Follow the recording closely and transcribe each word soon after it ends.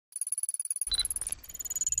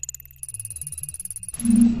This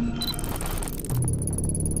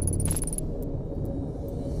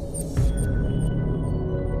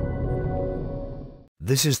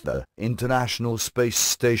is the International Space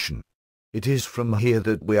Station. It is from here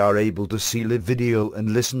that we are able to see live video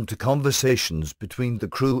and listen to conversations between the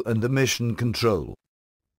crew and the mission control.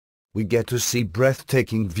 We get to see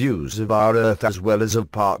breathtaking views of our Earth as well as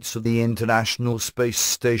of parts of the International Space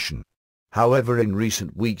Station. However, in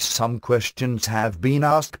recent weeks some questions have been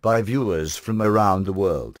asked by viewers from around the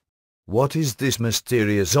world. What is this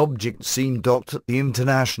mysterious object seen docked at the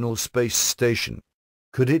International Space Station?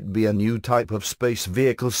 Could it be a new type of space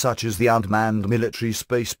vehicle such as the unmanned military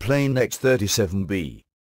space plane X-37B?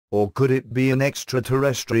 Or could it be an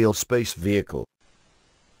extraterrestrial space vehicle?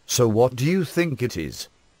 So what do you think it is?